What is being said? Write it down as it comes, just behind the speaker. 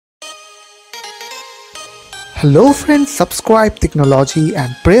Hello friends, subscribe Technology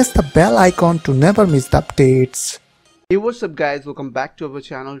and press the bell icon to never miss the updates. Hey, what's up guys, welcome back to our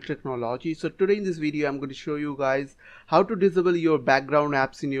channel Technology. So today in this video I'm going to show you guys how to disable your background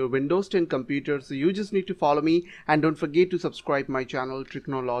apps in your Windows 10 computer. So you just need to follow me and don't forget to subscribe my channel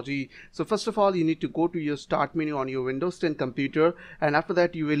Technology. So first of all, you need to go to your start menu on your Windows 10 computer, and after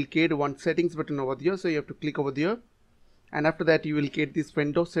that you will get one settings button over there. So you have to click over there, and after that you will get this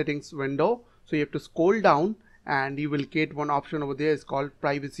Windows settings window. So you have to scroll down and you will get one option over there. It's called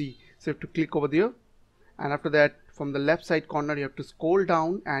privacy. So you have to click over there, and after that from the left side corner you have to scroll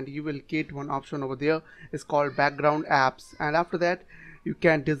down and you will get one option over there. It's called background apps, and after that you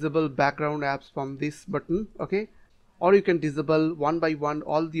can disable background apps from this button, okay, or you can disable one by one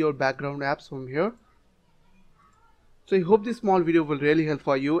all your background apps from here. So I hope this small video will really help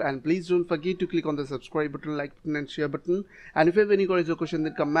for you, and please don't forget to click on the subscribe button, like button and share button. And if you have any queries or questions,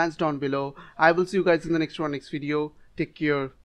 then comments down below. I will see you guys in the next video. Take care.